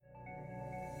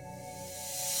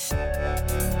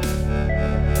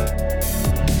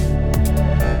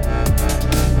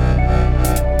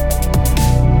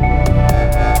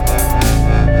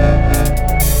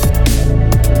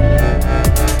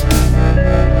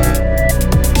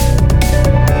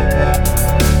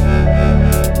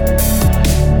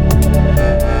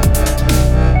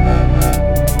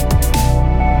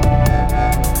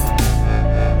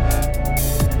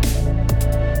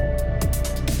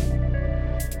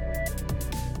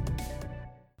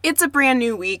It's a brand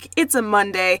new week. It's a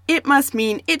Monday. It must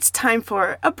mean it's time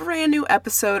for a brand new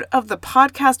episode of the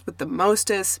podcast with the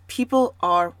mostest. People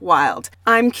are wild.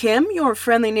 I'm Kim, your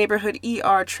friendly neighborhood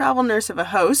ER travel nurse of a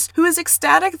host, who is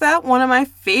ecstatic that one of my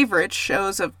favorite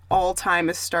shows of all time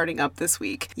is starting up this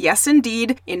week. Yes,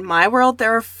 indeed. In my world,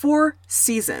 there are 4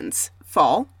 seasons.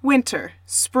 Fall, winter,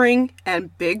 spring,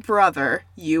 and Big Brother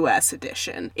US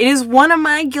edition. It is one of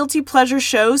my guilty pleasure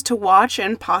shows to watch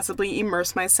and possibly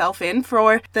immerse myself in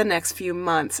for the next few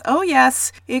months. Oh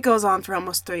yes, it goes on for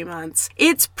almost 3 months.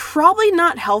 It's probably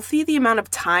not healthy the amount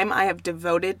of time I have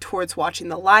devoted towards watching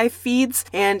the live feeds,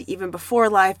 and even before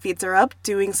live feeds are up,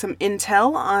 doing some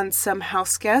intel on some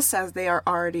house guests as they are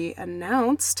already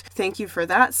announced. Thank you for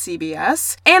that,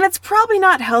 CBS. And it's probably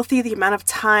not healthy the amount of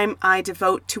time I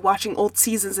devote to watching old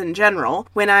seasons in general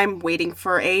when I'm waiting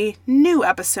for a new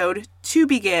episode to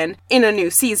begin in a new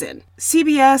season.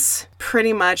 CBS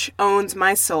pretty much owns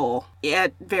my soul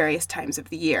at various times of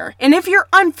the year. And if you're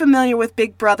unfamiliar with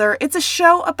Big Brother, it's a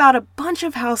show about a bunch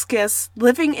of house guests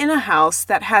living in a house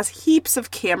that has heaps of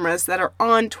cameras that are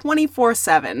on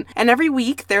 24/7. And every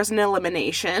week there's an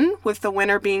elimination, with the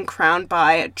winner being crowned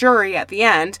by a jury at the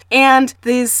end. And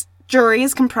these jury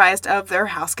is comprised of their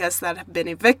house guests that have been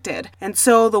evicted. And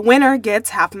so the winner gets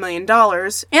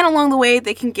 $500,000, and along the way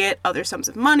they can get other sums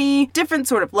of money, different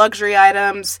sort of luxury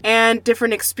items, and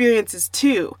different experiences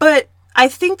too. But I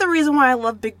think the reason why I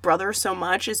love Big Brother so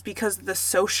much is because of the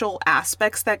social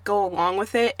aspects that go along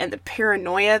with it and the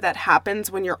paranoia that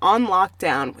happens when you're on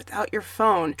lockdown without your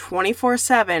phone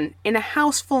 24/7 in a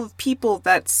house full of people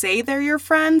that say they're your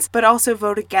friends but also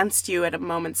vote against you at a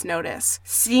moment's notice.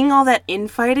 Seeing all that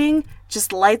infighting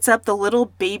just lights up the little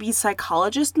baby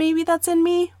psychologist maybe that's in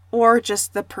me. Or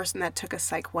just the person that took a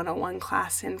Psych 101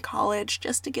 class in college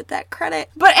just to get that credit.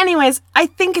 But anyways, I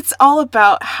think it's all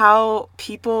about how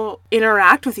people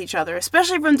interact with each other,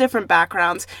 especially from different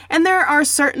backgrounds. And there are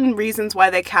certain reasons why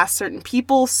they cast certain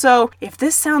people. So if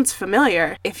this sounds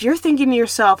familiar, if you're thinking to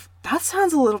yourself, that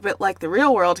sounds a little bit like the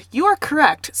real world, you are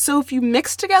correct. So if you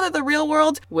mix together the real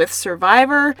world with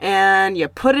Survivor and you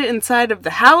put it inside of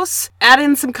the house, add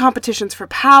in some competitions for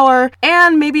power,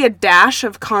 and maybe a dash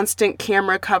of constant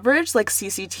camera coverage like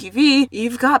CCTV,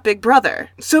 you've got Big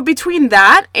Brother. So between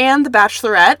that and The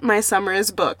Bachelorette, my summer is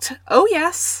booked. Oh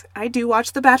yes, I do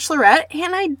watch The Bachelorette,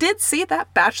 and I did see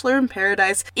that Bachelor in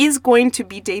Paradise is going to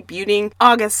be debuting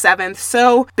August 7th.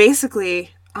 So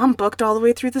basically, I'm booked all the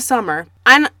way through the summer.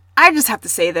 And I just have to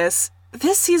say this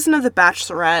season of The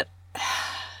Bachelorette,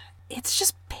 it's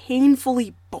just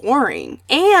painfully boring.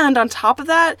 And on top of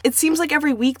that, it seems like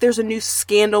every week there's a new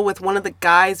scandal with one of the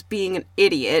guys being an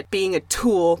idiot, being a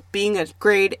tool, being a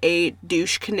grade A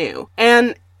douche canoe.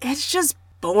 And it's just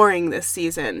boring this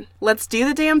season. Let's do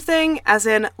the damn thing, as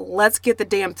in, let's get the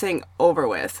damn thing over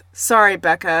with. Sorry,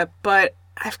 Becca, but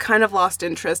I've kind of lost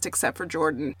interest except for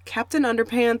Jordan. Captain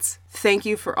Underpants, thank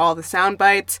you for all the sound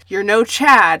bites. You're no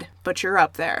Chad, but you're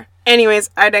up there.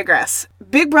 Anyways, I digress.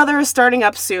 Big Brother is starting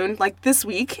up soon, like this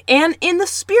week, and in the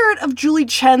spirit of Julie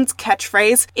Chen's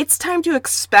catchphrase, it's time to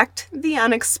expect the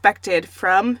unexpected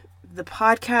from the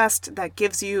podcast that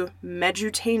gives you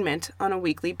medutainment on a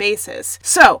weekly basis.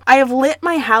 So, I have lit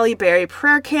my Halle Berry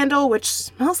prayer candle, which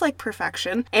smells like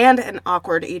perfection, and an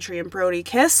awkward Adrian Brody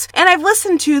kiss, and I've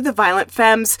listened to The Violent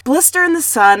Femmes' Blister in the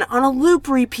Sun on a loop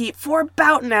repeat for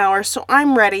about an hour, so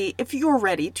I'm ready, if you're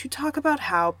ready, to talk about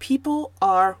how people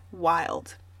are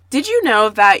wild. Did you know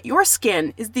that your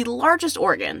skin is the largest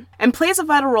organ and plays a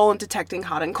vital role in detecting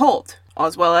hot and cold,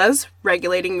 as well as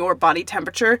regulating your body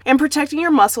temperature and protecting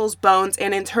your muscles, bones,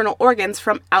 and internal organs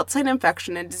from outside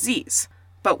infection and disease?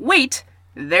 But wait,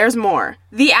 there's more.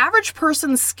 The average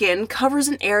person's skin covers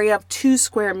an area of 2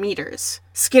 square meters.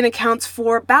 Skin accounts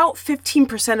for about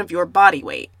 15% of your body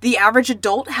weight. The average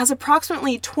adult has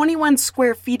approximately 21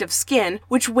 square feet of skin,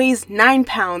 which weighs 9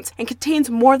 pounds and contains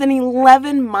more than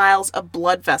 11 miles of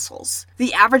blood vessels.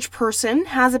 The average person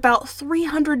has about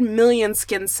 300 million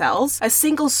skin cells. A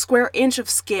single square inch of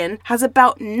skin has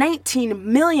about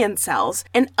 19 million cells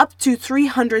and up to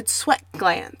 300 sweat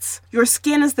glands. Your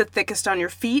skin is the thickest on your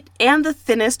feet and the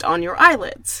thinnest on your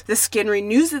eyelids. The skin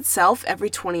renews itself every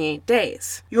 28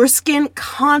 days. Your skin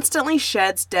constantly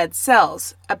sheds dead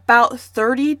cells, about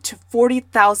 30 to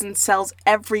 40,000 cells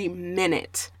every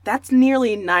minute. That's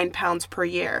nearly 9 pounds per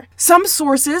year. Some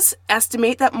sources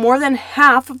estimate that more than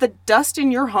half of the dust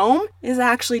in your home is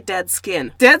actually dead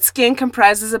skin. Dead skin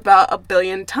comprises about 1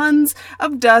 billion tons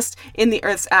of dust in the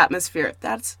Earth's atmosphere.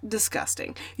 That's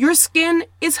disgusting. Your skin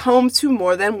is home to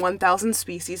more than 1,000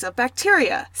 species of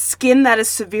bacteria. Skin that is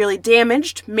severely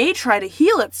damaged may try to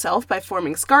heal itself by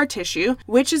forming scar tissue,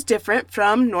 which is different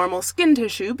from normal skin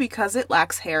tissue because it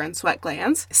lacks hair and sweat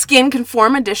glands. Skin can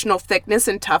form additional thickness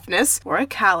and toughness, or a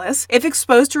callus, if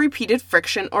exposed to repeated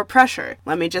friction or pressure.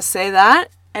 Let me just say that.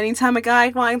 Anytime a guy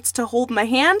wants to hold my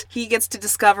hand, he gets to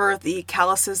discover the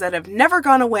calluses that have never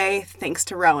gone away thanks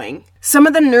to rowing. Some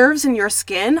of the nerves in your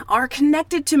skin are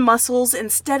connected to muscles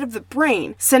instead of the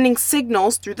brain, sending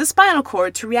signals through the spinal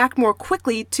cord to react more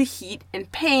quickly to heat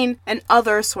and pain and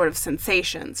other sort of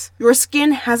sensations. Your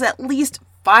skin has at least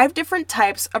 5 different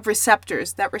types of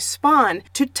receptors that respond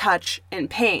to touch and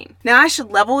pain. Now, I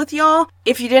should level with y'all.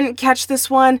 If you didn't catch this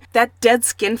one, that dead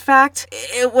skin fact,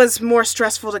 it was more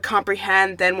stressful to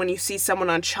comprehend than when you see someone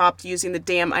on Chopped using the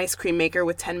damn ice cream maker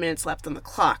with 10 minutes left on the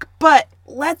clock. But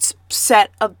let's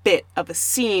set a bit of a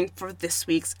scene for this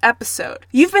week's episode.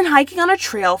 You've been hiking on a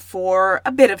trail for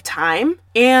a bit of time,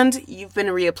 and you've been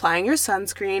reapplying your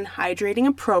sunscreen, hydrating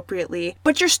appropriately,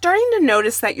 but you're starting to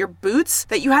notice that your boots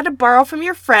that you had to borrow from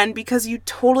your friend because you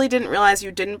totally didn't realize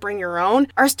you didn't bring your own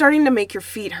are starting to make your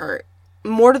feet hurt.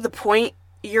 More to the point,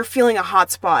 you're feeling a hot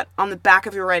spot on the back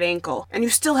of your right ankle, and you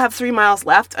still have 3 miles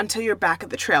left until you're back at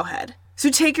the trailhead. So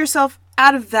take yourself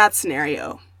out of that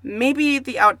scenario. Maybe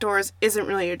the outdoors isn't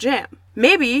really your jam.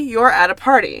 Maybe you're at a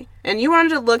party, and you wanted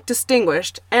to look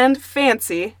distinguished and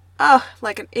fancy,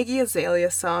 like an Iggy Azalea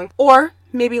song, or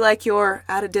maybe like you're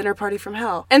at a dinner party from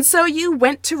hell. And so you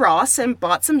went to Ross and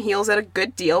bought some heels at a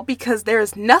good deal because there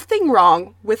is nothing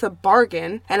wrong with a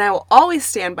bargain, and I will always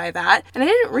stand by that. And I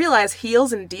didn't realize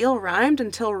heels and deal rhymed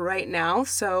until right now,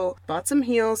 so bought some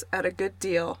heels at a good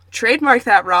deal. Trademark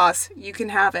that, Ross. You can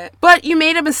have it. But you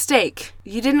made a mistake.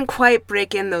 You didn't quite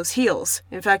break in those heels.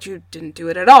 In fact, you didn't do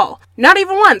it at all. Not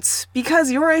even once,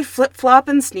 because you're a flip-flop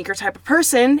and sneaker type of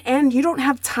person, and you don't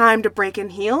have time to break in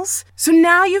heels. So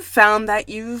now you've found that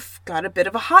you've got a bit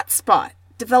of a hot spot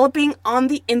developing on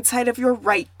the inside of your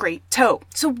right great toe.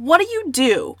 So what do you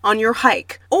do on your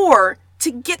hike or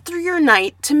to get through your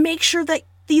night to make sure that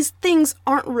these things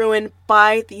aren't ruined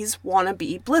by these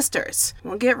wannabe blisters?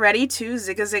 We'll get ready to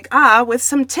zig-a-zig-ah with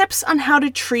some tips on how to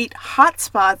treat hot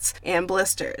spots and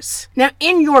blisters. Now,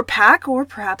 in your pack, or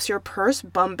perhaps your purse,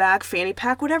 bum bag, fanny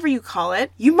pack, whatever you call it,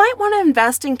 you might want to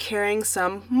invest in carrying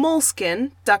some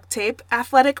moleskin, duct tape,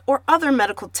 athletic, or other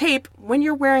medical tape when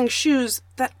you're wearing shoes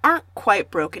that aren't quite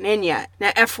broken in yet.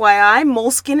 Now, FYI,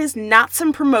 moleskin is not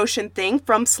some promotion thing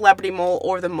from Celebrity Mole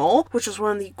or The Mole, which was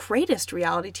one of the greatest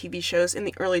reality TV shows in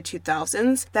the early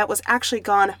 2000s that was actually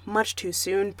gone much too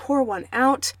soon. Pour one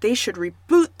out. They should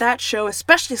reboot that show,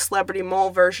 especially Celebrity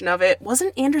Mole version of it.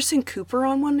 Wasn't Anderson Cooper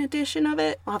on one edition of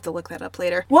it? I'll have to look that up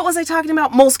later. What was I talking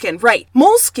about? Moleskin, right.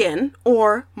 Moleskin,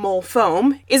 or mole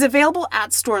foam, is available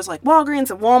at stores like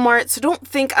Walgreens and Walmart, so don't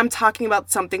think I'm talking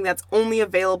about something that's only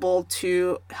available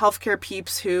to healthcare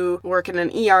peeps who work in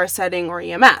an ER setting or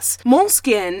EMS.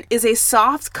 Moleskin is a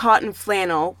soft cotton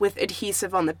flannel with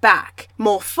adhesive on the back.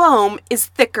 Mole foam is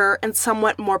thicker and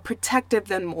somewhat more protective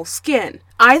than moleskin.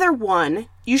 Either one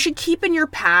you should keep in your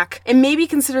pack and maybe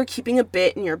consider keeping a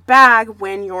bit in your bag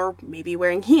when you're maybe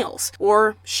wearing heels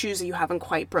or shoes that you haven't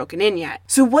quite broken in yet.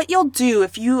 So what you'll do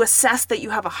if you assess that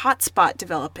you have a hot spot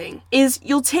developing is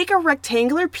you'll take a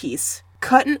rectangular piece,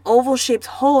 cut an oval-shaped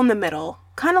hole in the middle,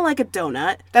 kind of like a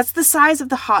donut, that's the size of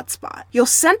the hot spot. You'll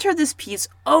center this piece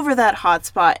over that hot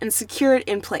spot and secure it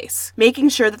in place, making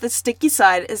sure that the sticky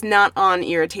side is not on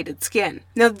irritated skin.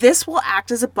 Now this will act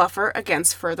as a buffer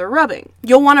against further rubbing.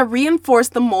 You'll want to reinforce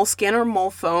the moleskin or mole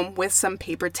foam with some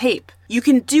paper tape. You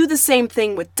can do the same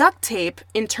thing with duct tape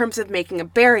in terms of making a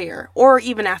barrier, or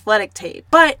even athletic tape,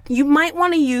 but you might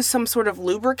want to use some sort of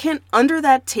lubricant under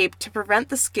that tape to prevent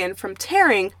the skin from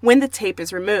tearing when the tape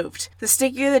is removed. The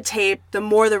stickier the tape, the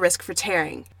more the risk for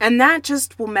tearing. And that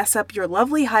just will mess up your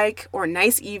lovely hike or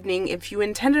nice evening if you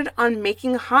intended on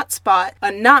making a hot spot a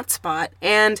not spot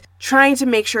and trying to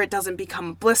make sure it doesn't become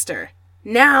a blister.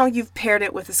 Now you've paired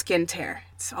it with a skin tear.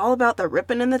 It's all about the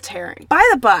ripping and the tearing. By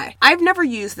the by, I've never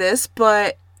used this,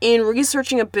 but in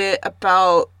researching a bit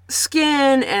about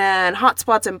skin and hot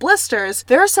spots and blisters,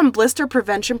 there are some blister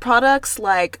prevention products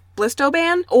like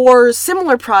Blistoban or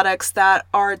similar products that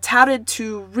are touted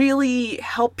to really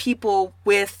help people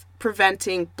with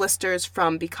preventing blisters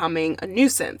from becoming a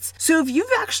nuisance. So if you've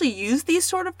actually used these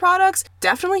sort of products,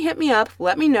 definitely hit me up,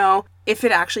 let me know if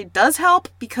it actually does help,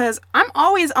 because I'm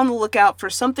always on the lookout for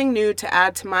something new to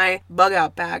add to my bug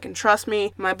out bag. And trust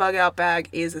me, my bug out bag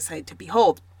is a sight to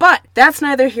behold. But that's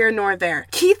neither here nor there.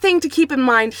 Key thing to keep in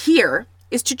mind here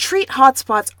is to treat hot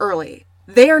spots early.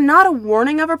 They are not a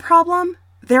warning of a problem,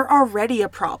 they're already a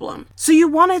problem. So you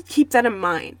want to keep that in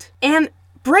mind. And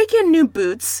break in new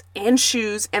boots and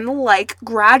shoes and the like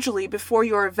gradually before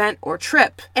your event or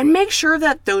trip. And make sure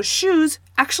that those shoes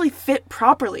actually fit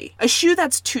properly. A shoe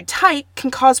that's too tight can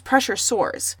cause pressure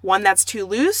sores. One that's too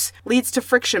loose leads to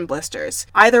friction blisters.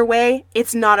 Either way,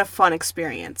 it's not a fun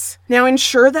experience. Now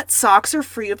ensure that socks are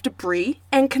free of debris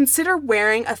and consider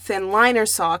wearing a thin liner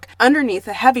sock underneath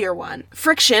a heavier one.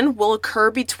 Friction will occur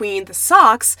between the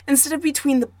socks instead of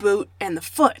between the boot and the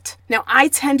foot. Now I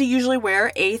tend to usually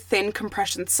wear a thin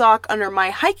compression sock under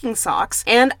my hiking socks,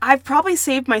 and I've probably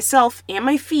saved myself and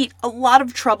my feet a lot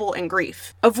of trouble and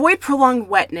grief. Avoid prolonged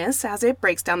wetness as it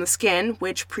breaks down the skin,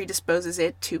 which predisposes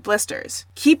it to blisters.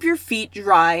 Keep your feet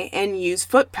dry and use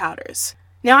foot powders.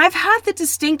 Now, I've had the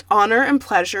distinct honor and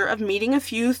pleasure of meeting a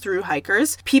few thru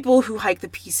hikers, people who hike the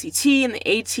PCT and the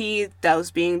AT, those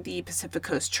being the Pacific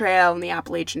Coast Trail and the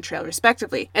Appalachian Trail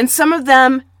respectively. And some of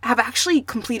them have actually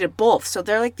completed both. So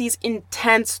they're like these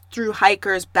intense thru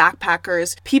hikers,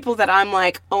 backpackers, people that I'm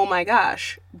like, oh my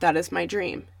gosh, that is my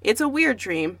dream. It's a weird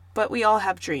dream, but we all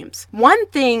have dreams. One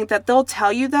thing that they'll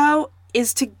tell you though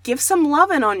is to give some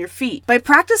loving on your feet. By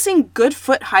practicing good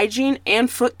foot hygiene and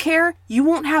foot care, you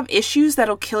won't have issues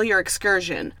that'll kill your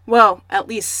excursion. Well, at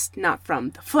least not from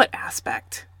the foot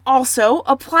aspect. Also,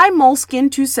 apply moleskin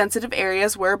to sensitive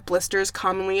areas where blisters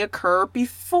commonly occur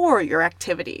before your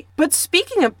activity. But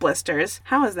speaking of blisters,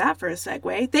 how is that for a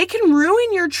segue? They can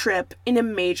ruin your trip in a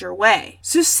major way.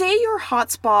 So say your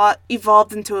hotspot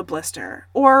evolved into a blister,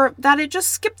 or that it just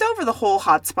skipped over the whole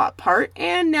hotspot part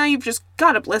and now you've just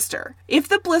got a blister. If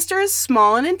the blister is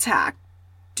small and intact,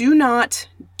 do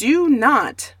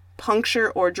not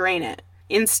puncture or drain it.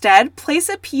 Instead, place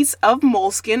a piece of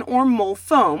moleskin or mole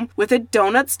foam with a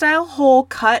donut-style hole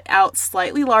cut out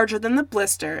slightly larger than the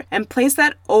blister and place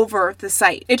that over the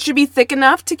site. It should be thick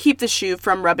enough to keep the shoe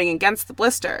from rubbing against the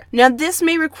blister. Now, this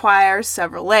may require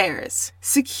several layers.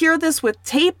 Secure this with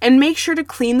tape and make sure to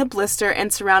clean the blister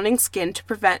and surrounding skin to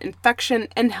prevent infection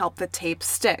and help the tape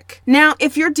stick. Now,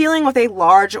 if you're dealing with a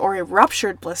large or a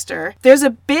ruptured blister, there's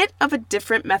a bit of a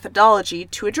different methodology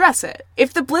to address it.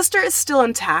 If the blister is still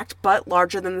intact but larger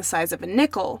than the size of a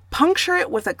nickel, puncture it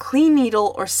with a clean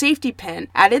needle or safety pin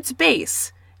at its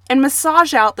base and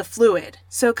massage out the fluid.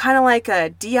 So kind of like a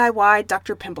DIY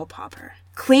Dr. Pimple Popper.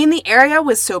 Clean the area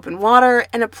with soap and water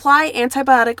and apply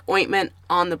antibiotic ointment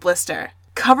on the blister.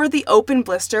 Cover the open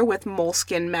blister with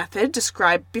moleskin method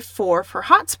described before for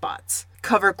hot spots.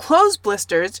 Cover closed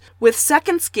blisters with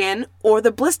second skin or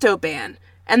the Blisto-Ban,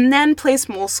 and then place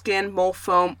moleskin, mole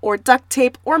foam, or duct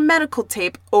tape or medical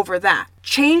tape over that.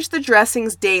 Change the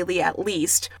dressings daily at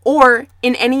least, or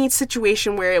in any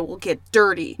situation where it will get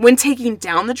dirty. When taking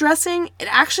down the dressing, it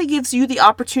actually gives you the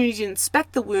opportunity to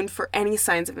inspect the wound for any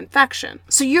signs of infection.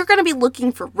 So you're going to be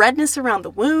looking for redness around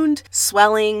the wound,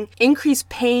 swelling, increased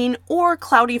pain, or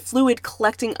cloudy fluid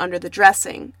collecting under the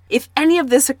dressing. If any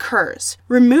of this occurs,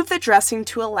 remove the dressing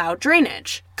to allow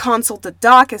drainage. Consult the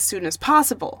doc as soon as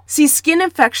possible. See, skin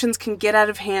infections can get out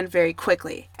of hand very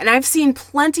quickly, and I've seen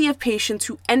plenty of patients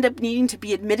who end up needing to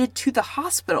be admitted to the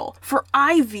hospital for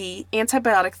IV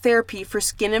antibiotic therapy for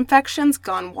skin infections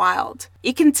gone wild.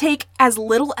 It can take as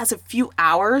little as a few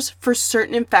hours for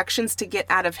certain infections to get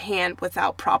out of hand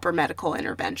without proper medical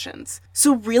interventions.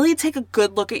 So really take a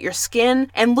good look at your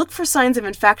skin and look for signs of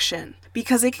infection,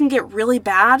 because it can get really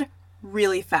bad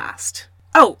really fast.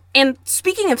 Oh, and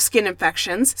speaking of skin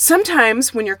infections,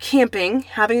 sometimes when you're camping,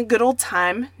 having a good old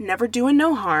time, never doing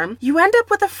no harm, you end up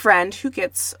with a friend who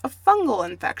gets a fungal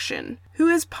infection, who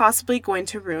is possibly going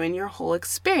to ruin your whole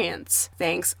experience.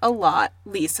 Thanks a lot,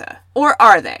 Lisa. Or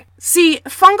are they? See,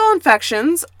 fungal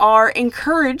infections are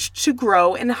encouraged to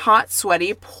grow in hot,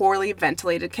 sweaty, poorly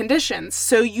ventilated conditions,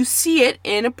 so you see it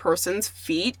in a person's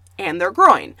feet and their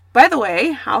groin. By the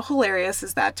way, how hilarious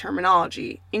is that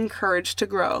terminology? Encouraged to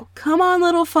grow. Come on,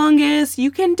 little fungus, you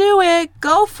can do it.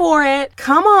 Go for it.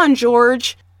 Come on,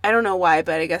 George. I don't know why,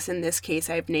 but I guess in this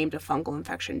case I've named a fungal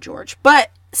infection George.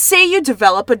 But say you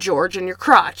develop a George in your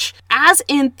crotch. As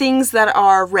in things that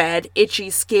are red, itchy,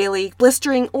 scaly,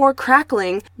 blistering, or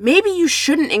crackling, maybe you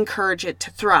shouldn't encourage it to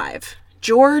thrive.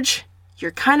 George, you're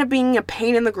kind of being a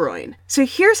pain in the groin. So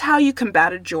here's how you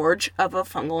combat a George of a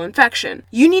fungal infection.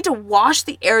 You need to wash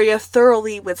the area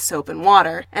thoroughly with soap and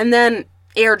water, and then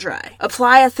Air dry.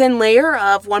 Apply a thin layer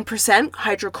of 1%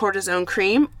 hydrocortisone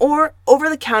cream or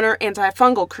over-the-counter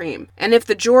antifungal cream. And if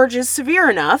the George is severe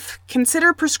enough,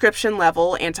 consider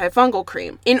prescription-level antifungal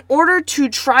cream. In order to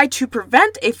try to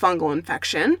prevent a fungal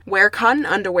infection, wear cotton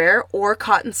underwear or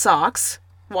cotton socks,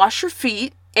 wash your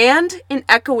feet, and, in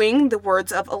echoing the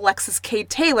words of Alexis K.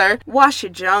 Taylor, wash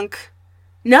your junk.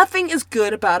 Nothing is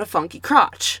good about a funky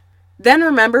crotch. Then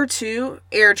remember to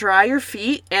air dry your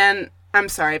feet, and I'm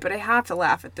sorry, but I have to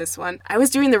laugh at this one. I was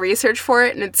doing the research for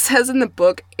it, and it says in the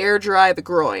book, air dry the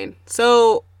groin.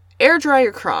 So, air dry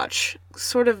your crotch.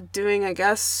 Sort of doing, I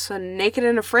guess, a Naked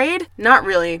and Afraid? Not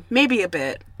really. Maybe a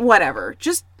bit. Whatever.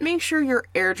 Just make sure you're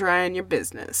air drying your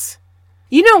business.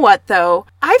 You know what, though?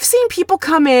 I've seen people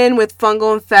come in with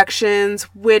fungal infections,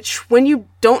 which, when you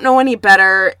don't know any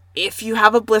better, if you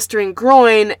have a blistering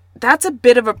groin, that's a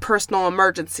bit of a personal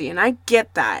emergency, and I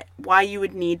get that. Why you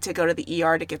would need to go to the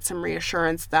ER to get some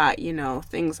reassurance that,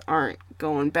 things aren't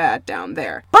going bad down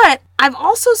there. But I've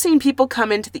also seen people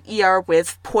come into the ER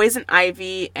with poison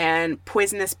ivy and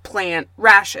poisonous plant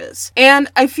rashes.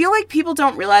 And I feel like people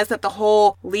don't realize that the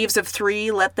whole leaves of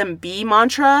 3, let them be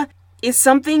mantra is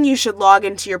something you should log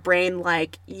into your brain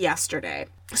like yesterday.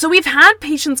 So we've had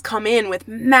patients come in with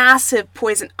massive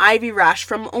poison ivy rash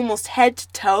from almost head to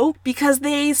toe because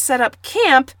they set up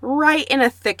camp right in a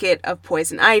thicket of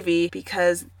poison ivy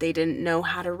because they didn't know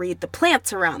how to read the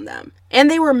plants around them. And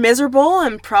they were miserable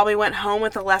and probably went home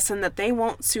with a lesson that they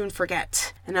won't soon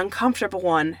forget. An uncomfortable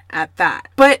one at that.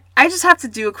 But I just have to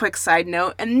do a quick side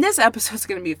note, and this episode's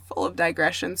going to be full of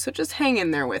digressions, so just hang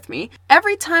in there with me.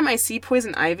 Every time I see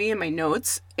poison ivy in my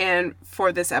notes, and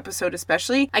for this episode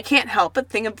especially, I can't help but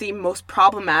think of the most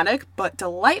problematic but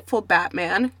delightful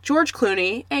Batman, George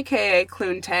Clooney, aka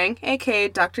Cloontang, aka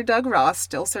Dr. Doug Ross,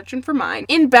 still searching for mine,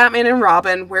 in Batman and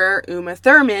Robin, where Uma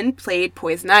Thurman played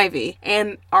Poison Ivy,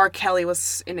 and R. Kelly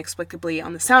was inexplicably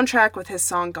on the soundtrack with his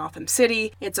song Gotham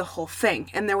City. It's a whole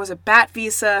thing. And there was a Bat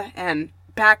Visa and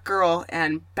Batgirl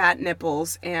and Bat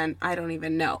Nipples, and I don't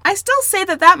even know. I still say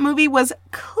that movie was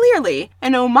clearly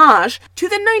an homage to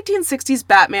the 1960s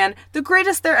Batman, the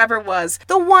greatest there ever was,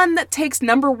 the one that takes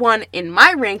number 1 in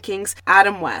my rankings,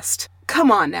 Adam West.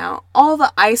 Come on now, all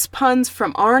the ice puns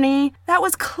from Arnie, that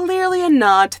was clearly a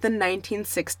nod to the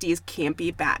 1960s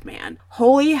campy Batman.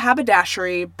 Holy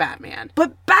haberdashery Batman.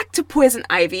 But back to Poison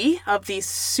Ivy, of the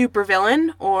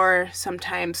supervillain, or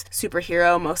sometimes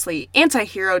superhero, mostly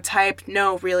anti-hero type.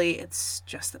 No, really, it's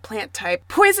just the plant type.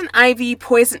 Poison Ivy,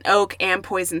 Poison Oak, and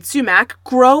Poison Sumac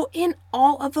grow in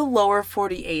all of the lower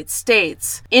 48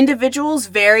 states. Individuals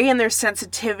vary in their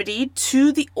sensitivity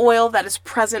to the oil that is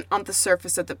present on the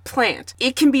surface of the plant.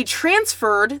 It can be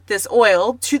transferred, this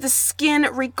oil, to the skin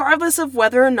regardless of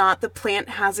whether or not the plant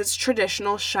has its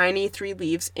traditional shiny 3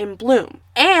 leaves in bloom.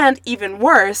 And even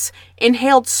worse,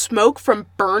 inhaled smoke from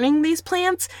burning these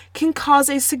plants can cause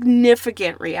a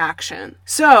significant reaction.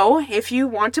 So, if you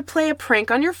want to play a prank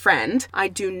on your friend, I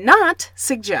do not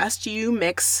suggest you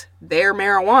mix their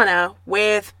marijuana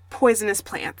with poisonous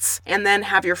plants and then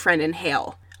have your friend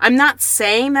inhale. I'm not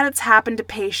saying that it's happened to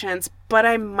patients, but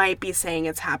I might be saying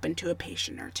it's happened to a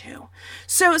patient or two.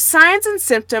 So, signs and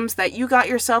symptoms that you got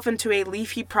yourself into a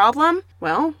leafy problem?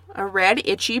 Well, a red,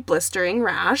 itchy, blistering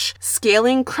rash,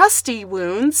 scaling, crusty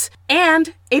wounds,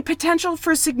 and a potential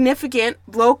for significant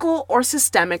local or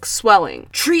systemic swelling.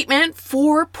 Treatment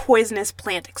for poisonous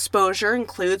plant exposure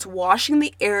includes washing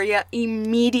the area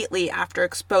immediately after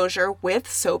exposure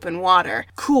with soap and water.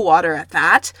 Cool water at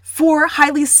that. For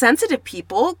highly sensitive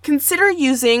people, consider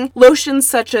using lotions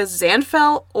such as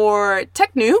Zanfel or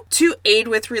Technu to aid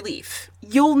with relief.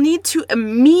 You'll need to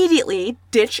immediately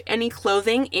ditch any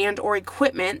clothing and or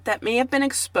equipment that may have been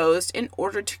exposed in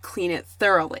order to clean it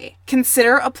thoroughly.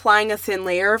 Consider applying a thin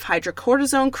layer of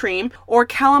hydrocortisone cream or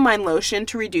calamine lotion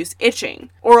to reduce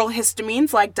itching. Oral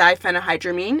histamines like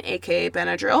diphenhydramine, aka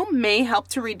Benadryl, may help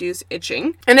to reduce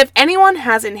itching. And if anyone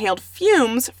has inhaled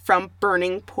fumes from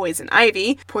burning poison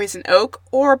ivy, poison oak,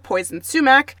 or poison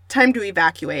sumac, time to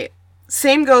evacuate.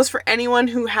 Same goes for anyone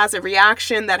who has a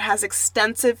reaction that has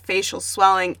extensive facial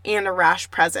swelling and a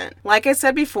rash present. Like I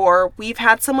said before, we've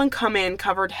had someone come in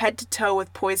covered head to toe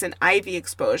with poison ivy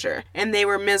exposure, and they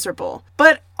were miserable,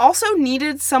 but also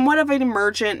needed somewhat of an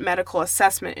emergent medical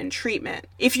assessment and treatment.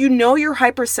 If you know you're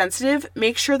hypersensitive,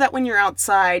 make sure that when you're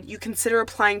outside, you consider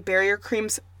applying barrier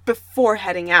creams before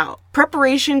heading out.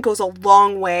 Preparation goes a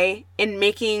long way in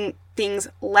making things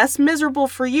less miserable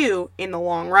for you in the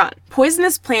long run.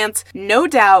 Poisonous plants, no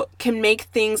doubt, can make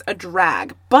things a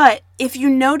drag, But if you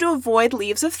know to avoid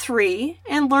leaves of 3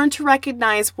 and learn to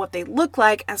recognize what they look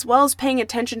like, as well as paying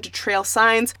attention to trail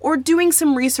signs or doing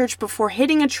some research before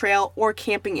hitting a trail or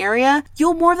camping area,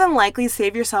 you'll more than likely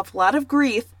save yourself a lot of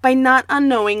grief by not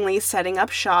unknowingly setting up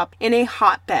shop in a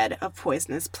hotbed of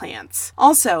poisonous plants.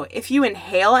 Also, if you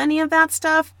inhale any of that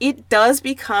stuff, it does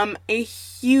become a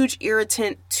huge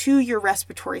irritant to your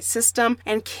respiratory system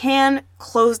and can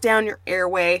close down your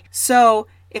airway. So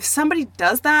if somebody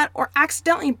does that or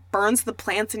accidentally burns the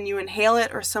plants and you inhale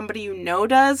it, or somebody you know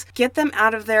does, get them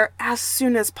out of there as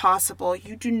soon as possible.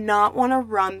 You do not want to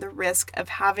run the risk of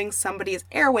having somebody's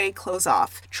airway close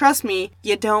off. Trust me,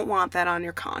 you don't want that on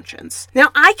your conscience. Now,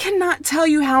 I cannot tell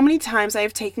you how many times I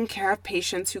have taken care of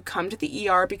patients who come to the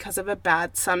ER because of a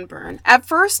bad sunburn. At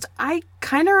first, I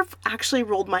kind of actually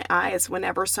rolled my eyes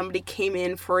whenever somebody came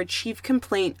in for a chief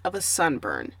complaint of a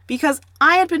sunburn, because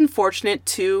I had been fortunate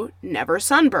to never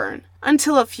sunburn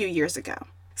until a few years ago.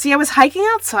 See, I was hiking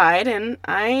outside and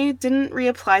I didn't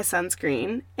reapply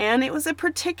sunscreen, and it was a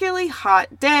particularly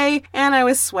hot day and I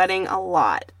was sweating a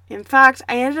lot. In fact,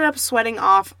 I ended up sweating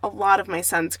off a lot of my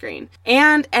sunscreen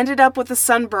and ended up with a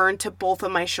sunburn to both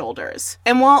of my shoulders.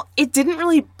 And while it didn't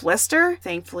really blister,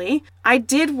 thankfully, I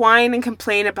did whine and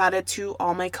complain about it to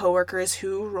all my coworkers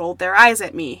who rolled their eyes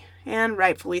at me, and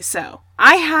rightfully so.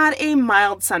 I had a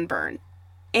mild sunburn,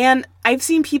 and I've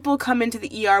seen people come into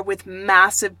the ER with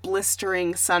massive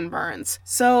blistering sunburns,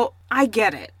 so I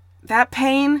get it. That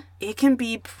pain, it can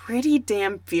be pretty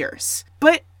damn fierce.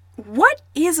 But what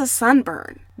is a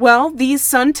sunburn? Well, the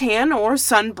suntan or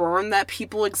sunburn that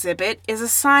people exhibit is a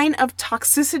sign of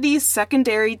toxicity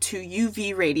secondary to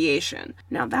UV radiation.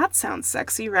 Now that sounds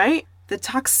sexy, right? The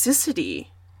toxicity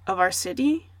of our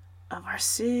city?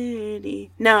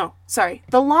 No, sorry.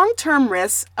 The long-term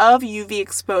risks of UV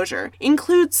exposure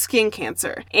include skin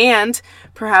cancer and,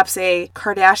 perhaps a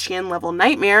Kardashian-level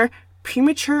nightmare,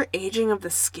 premature aging of the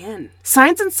skin.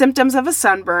 Signs and symptoms of a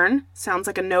sunburn sounds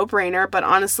like a no-brainer, but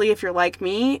honestly, if you're like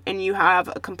me and you have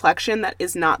a complexion that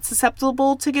is not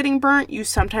susceptible to getting burnt, you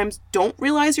sometimes don't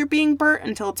realize you're being burnt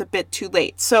until it's a bit too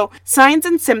late. So signs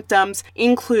and symptoms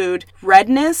include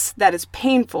redness that is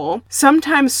painful,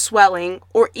 sometimes swelling,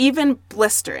 or even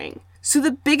blistering. So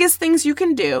the biggest things you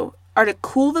can do are to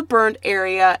cool the burned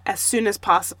area as soon as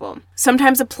possible.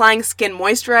 Sometimes applying skin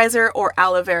moisturizer or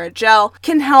aloe vera gel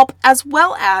can help, as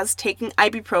well as taking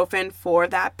ibuprofen for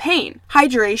that pain.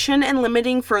 Hydration and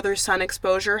limiting further sun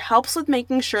exposure helps with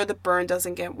making sure the burn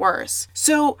doesn't get worse.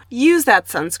 So use that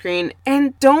sunscreen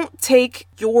and don't take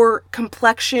your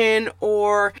complexion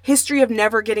or history of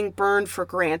never getting burned for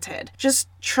granted. Just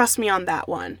trust me on that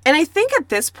one. And I think at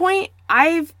this point,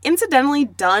 I've incidentally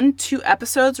done 2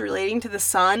 episodes relating to the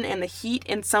sun and the heat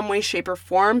in some way, shape, or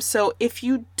form. So if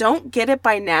you don't get it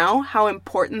by now, how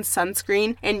important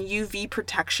sunscreen and UV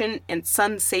protection and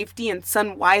sun safety and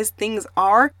sun-wise things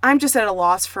are, I'm just at a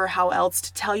loss for how else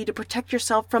to tell you to protect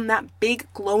yourself from that big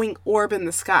glowing orb in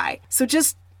the sky. So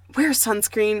just wear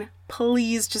sunscreen.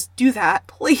 Please just do that.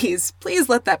 Please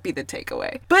let that be the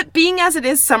takeaway. But being as it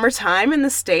is summertime in the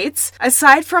States,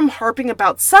 aside from harping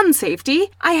about sun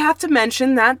safety, I have to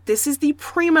mention that this is the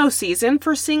primo season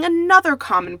for seeing another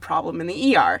common problem in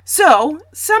the ER. So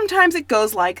sometimes it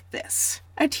goes like this.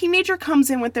 A teenager comes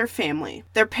in with their family.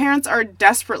 Their parents are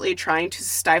desperately trying to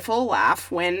stifle a laugh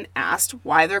when asked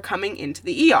why they're coming into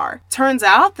the ER. Turns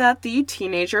out that the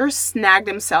teenager snagged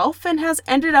himself and has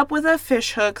ended up with a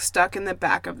fish hook stuck in the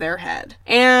back of their head.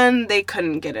 And they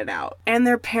couldn't get it out. And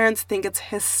their parents think it's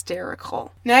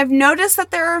hysterical. Now, I've noticed that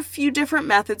there are a few different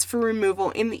methods for removal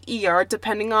in the ER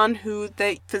depending on who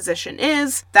the physician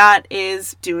is that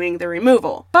is doing the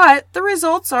removal. But the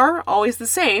results are always the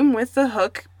same, with the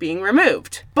hook being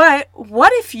removed. But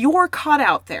what if you're caught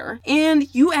out there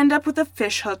and you end up with a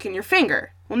fish hook in your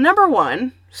finger? Well, number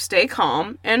one, stay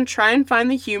calm and try and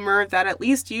find the humor that at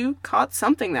least you caught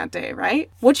something that day, right?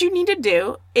 What you need to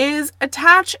do is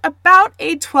attach about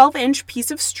a 12-inch piece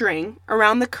of string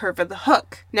around the curve of the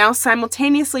hook. Now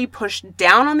simultaneously push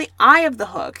down on the eye of the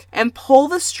hook and pull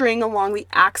the string along the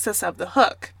axis of the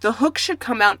hook. The hook should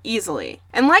come out easily.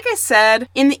 And like I said,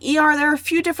 in the ER there are a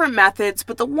few different methods,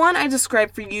 but the one I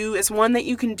described for you is one that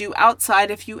you can do outside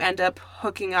if you end up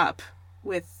hooking up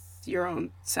with your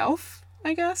own self,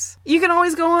 I guess. You can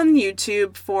always go on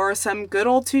YouTube for some good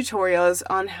old tutorials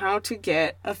on how to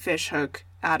get a fish hook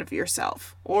out of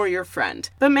yourself or your friend.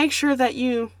 But make sure that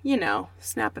you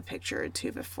snap a picture or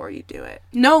two before you do it.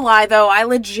 No lie though, I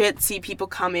legit see people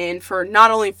come in for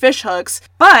not only fish hooks,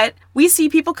 but we see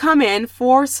people come in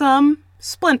for some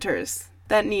splinters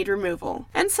that need removal.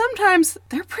 And sometimes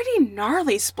they're pretty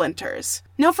gnarly splinters.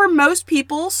 Now, for most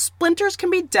people, splinters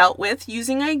can be dealt with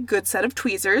using a good set of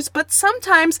tweezers, but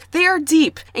sometimes they are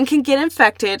deep and can get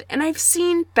infected, and I've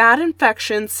seen bad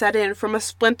infections set in from a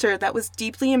splinter that was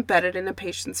deeply embedded in a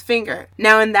patient's finger.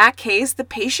 Now, in that case, the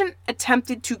patient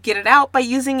attempted to get it out by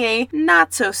using a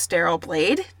not-so-sterile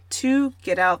blade to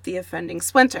get out the offending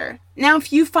splinter. Now,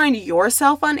 if you find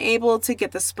yourself unable to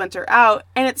get the splinter out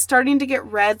and it's starting to get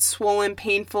red, swollen,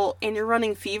 painful, and you're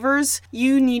running fevers,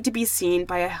 you need to be seen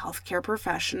by a healthcare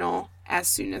professional as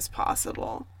soon as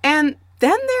possible. And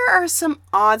then there are some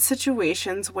odd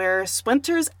situations where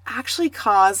splinters actually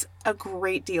cause a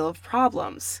great deal of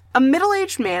problems. A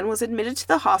middle-aged man was admitted to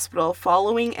the hospital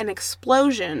following an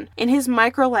explosion in his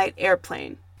microlight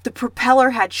airplane. The propeller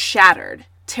had shattered,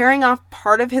 tearing off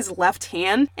part of his left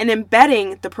hand and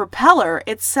embedding the propeller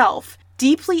itself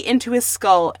deeply into his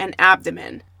skull and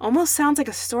abdomen. Almost sounds like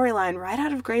a storyline right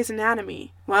out of Grey's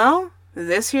Anatomy. Well,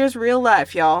 this here's real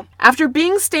life, y'all. After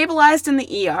being stabilized in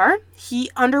the ER,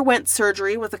 he underwent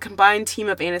surgery with a combined team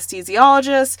of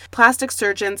anesthesiologists, plastic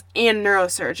surgeons, and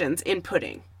neurosurgeons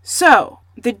inputting. So,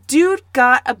 the dude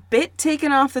got a bit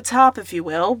taken off the top, if you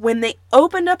will, when they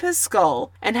opened up his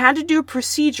skull and had to do a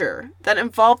procedure that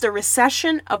involved a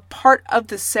recession of part of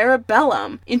the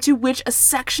cerebellum into which a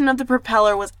section of the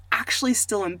propeller was actually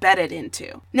still embedded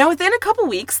into. Now, within a couple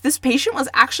weeks, this patient was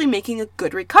actually making a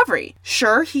good recovery.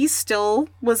 Sure, he still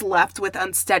was left with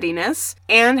unsteadiness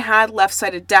and had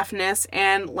left-sided deafness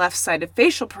and left-sided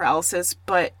facial paralysis,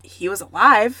 but he was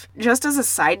alive. Just as a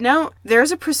side note,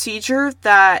 there's a procedure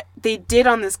that they did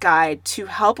on this guy to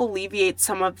help alleviate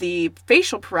some of the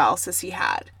facial paralysis he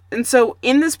had. And so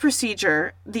in this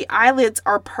procedure, the eyelids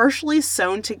are partially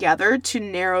sewn together to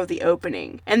narrow the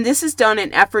opening. And this is done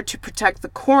in effort to protect the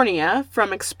cornea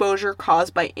from exposure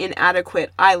caused by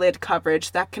inadequate eyelid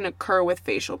coverage that can occur with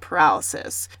facial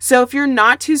paralysis. So if you're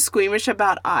not too squeamish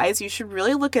about eyes, you should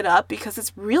really look it up because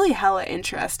it's really hella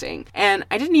interesting. And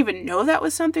I didn't even know that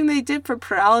was something they did for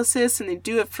paralysis, and they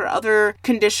do it for other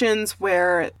conditions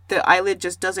where the eyelid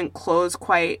just doesn't close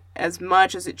quite as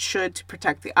much as it should to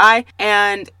protect the eye.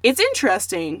 And it's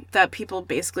interesting that people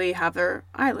basically have their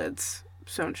eyelids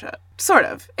sewn shut. Sort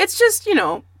of. It's just,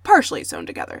 partially sewn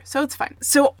together, so it's fine.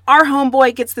 So our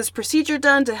homeboy gets this procedure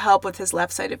done to help with his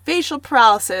left-sided facial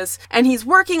paralysis, and he's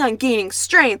working on gaining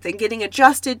strength and getting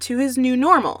adjusted to his new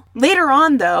normal. Later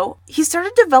on, though, he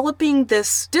started developing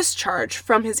this discharge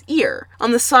from his ear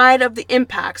on the side of the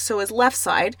impact, so his left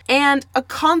side, and a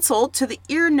consult to the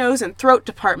ear, nose, and throat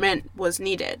department was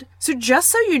needed. So just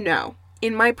so you know,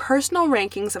 in my personal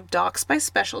rankings of docs by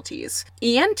specialties,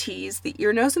 ENTs, the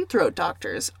ear, nose, and throat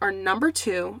doctors, are number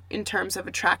 2 in terms of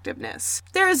attractiveness.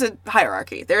 There is a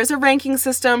hierarchy. There is a ranking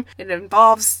system. It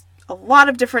involves a lot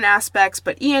of different aspects,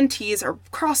 but ENTs are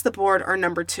across the board are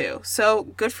number 2. So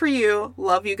good for you.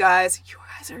 Love you guys. You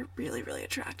guys are really, really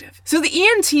attractive. So the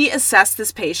ENT assessed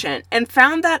this patient and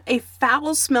found that a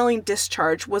foul-smelling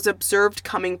discharge was observed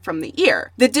coming from the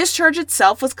ear. The discharge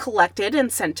itself was collected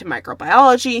and sent to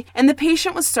microbiology, and the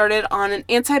patient was started on an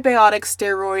antibiotic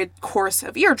steroid course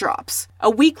of ear drops.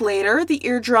 A week later, the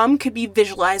eardrum could be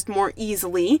visualized more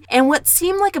easily, and what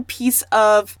seemed like a piece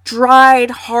of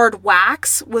dried, hard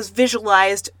wax was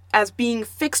visualized as being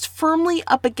fixed firmly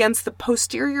up against the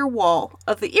posterior wall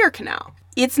of the ear canal.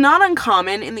 It's not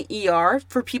uncommon in the ER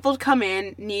for people to come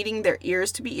in needing their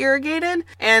ears to be irrigated,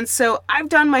 and so I've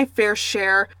done my fair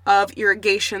share of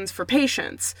irrigations for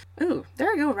patients. Ooh,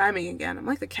 there I go rhyming again. I'm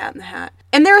like the cat in the hat.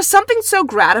 And there is something so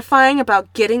gratifying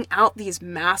about getting out these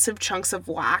massive chunks of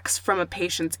wax from a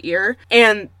patient's ear,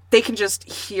 and they can just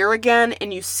hear again,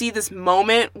 and you see this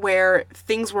moment where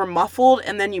things were muffled,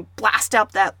 and then you blast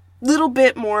out that little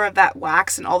bit more of that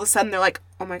wax, and all of a sudden they're like,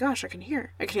 oh my gosh, I can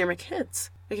hear my kids.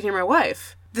 I can hear my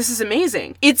wife. This is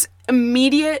amazing. It's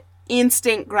immediate,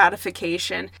 instant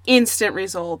gratification, instant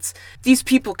results. These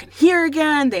people can hear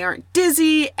again, they aren't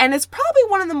dizzy, and it's probably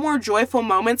one of the more joyful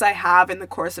moments I have in the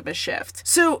course of a shift.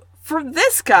 So for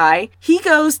this guy, he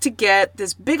goes to get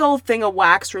this big old thing of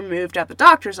wax removed at the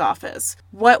doctor's office.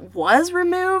 What was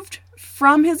removed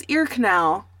from his ear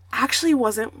canal actually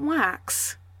wasn't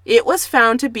wax. It was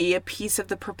found to be a piece of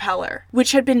the propeller,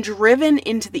 which had been driven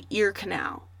into the ear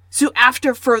canal. So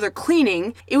after further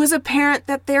cleaning, it was apparent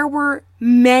that there were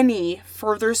many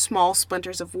further small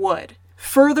splinters of wood.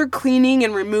 Further cleaning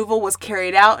and removal was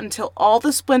carried out until all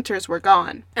the splinters were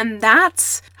gone. And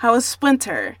that's how a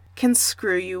splinter can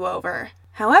screw you over.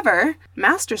 However,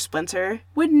 Master Splinter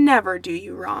would never do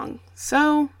you wrong.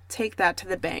 So take that to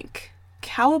the bank.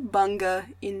 Cowabunga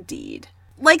indeed.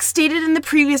 like stated in the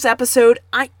previous episode,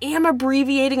 I am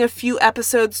abbreviating a few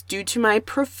episodes due to my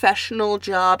professional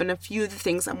job and a few of the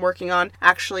things I'm working on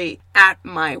actually at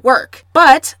my work.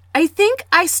 But I think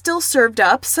I still served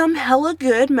up some hella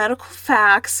good medical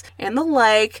facts and the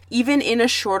like, even in a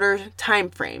shorter time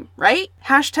frame, right?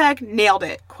 Hashtag nailed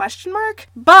it, question mark?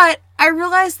 But I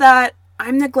realized that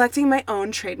I'm neglecting my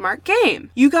own trademark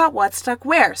game. You got what stuck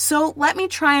where. So let me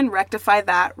try and rectify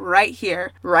that right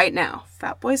here, right now.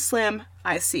 Fatboy Slim,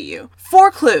 I see you.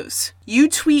 4 clues. You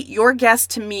tweet your guess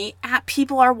to me at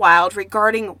People Are Wild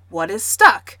regarding what is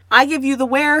stuck. I give you the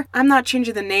where. I'm not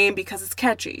changing the name because it's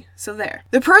catchy. So there.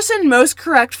 The person most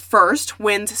correct first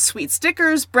wins sweet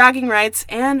stickers, bragging rights,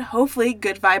 and hopefully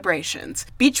good vibrations.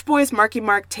 Beach Boys, Marky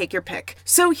Mark, take your pick.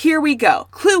 So here we go.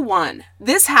 Clue 1.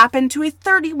 This happened to a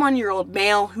 31-year-old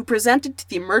male who presented to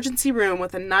the emergency room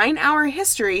with a 9-hour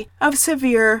history of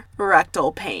severe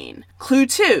rectal pain. Clue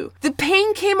 2. The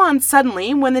pain came on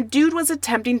suddenly when the dude was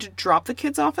attempting to drop the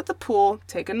kids off at the pool,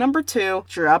 take a number 2,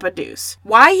 drop a deuce.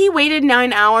 Why he waited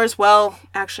 9 hours? Well,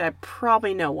 actually, I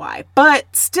probably know why.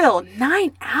 But still,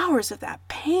 9 hours of that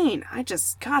pain.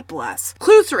 God bless.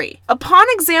 Clue 3. Upon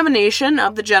examination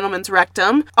of the gentleman's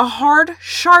rectum, a hard,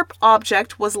 sharp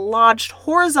object was lodged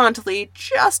horizontally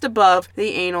just above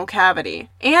the anal cavity.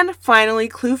 And finally,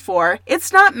 clue 4.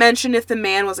 It's not mentioned if the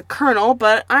man was a colonel,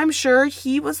 but I'm sure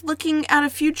he was looking at a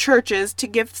few churches to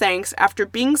give thanks after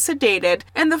being sedated,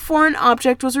 and the foreign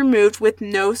object was removed with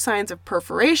no signs of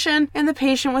perforation, and the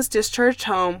patient was discharged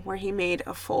home where he made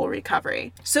a full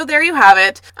recovery. So there you have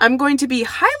it. I'm going to be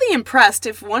highly impressed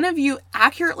if one of you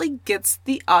accurately gets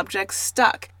the object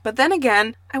stuck. But then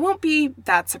again, I won't be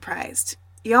that surprised.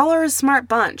 Y'all are a smart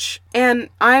bunch, and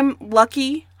I'm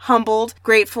lucky, humbled,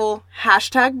 grateful,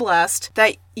 #blessed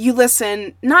that you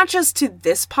listen not just to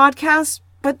this podcast,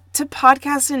 but to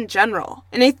podcasts in general.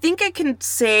 And I think I can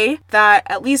say that,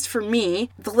 at least for me,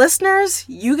 the listeners,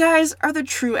 you guys are the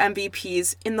true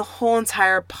MVPs in the whole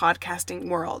entire podcasting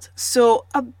world. So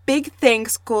a big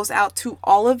thanks goes out to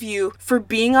all of you for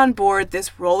being on board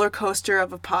this roller coaster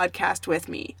of a podcast with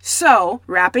me. So,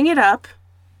 wrapping it up,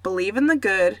 believe in the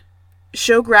good,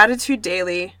 show gratitude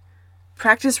daily,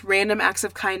 practice random acts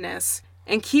of kindness,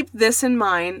 and keep this in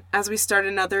mind as we start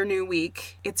another new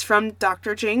week. It's from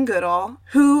Dr. Jane Goodall,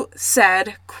 who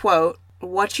said, quote,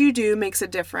 "What you do makes a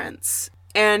difference,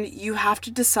 and you have to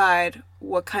decide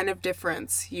what kind of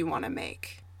difference you want to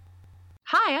make."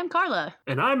 Hi, I'm Carla.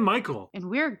 And I'm Michael. And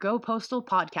we're Go Postal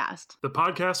Podcast. The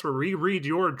podcast where we read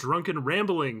your drunken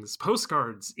ramblings,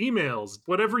 postcards, emails,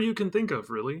 whatever you can think of,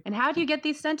 really. And how do you get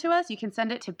these sent to us? You can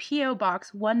send it to P.O.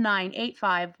 Box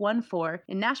 198514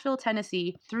 in Nashville,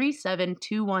 Tennessee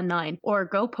 37219 or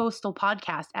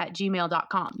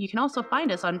gopostalpodcast@gmail.com. You can also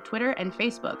find us on Twitter and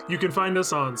Facebook. You can find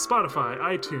us on Spotify,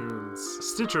 iTunes,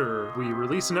 Stitcher. We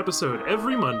release an episode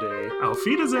every Monday. Auf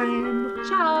Wiedersehen!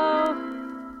 Ciao!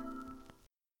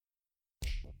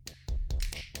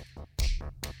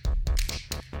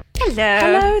 Hello.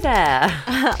 Hello there.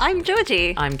 I'm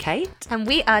Georgie. I'm Kate. And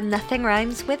we are Nothing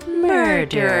Rhymes with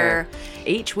Murder.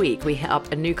 Each week we hit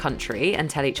up a new country and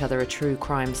tell each other a true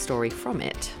crime story from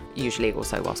it, usually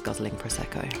also whilst guzzling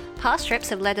Prosecco. Past trips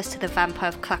have led us to the vampire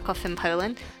of Krakow in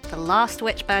Poland, the last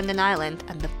witch burned in Ireland,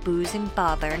 and the boozing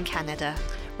barber in Canada.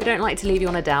 We don't like to leave you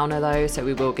on a downer though, so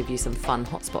we will give you some fun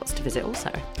hotspots to visit also.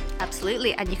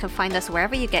 Absolutely, and you can find us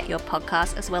wherever you get your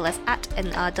podcasts, as well as at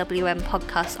NRWM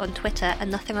Podcast on Twitter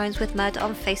and Nothing Rhymes with Murder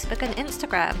on Facebook and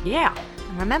Instagram. Yeah.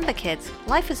 And remember, kids,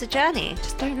 life is a journey.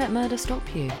 Just don't let murder stop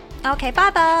you. Okay,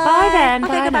 bye-bye. Bye then.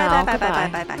 Okay, Bye goodbye, now. bye, bye, Goodbye.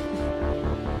 bye, bye, bye, bye.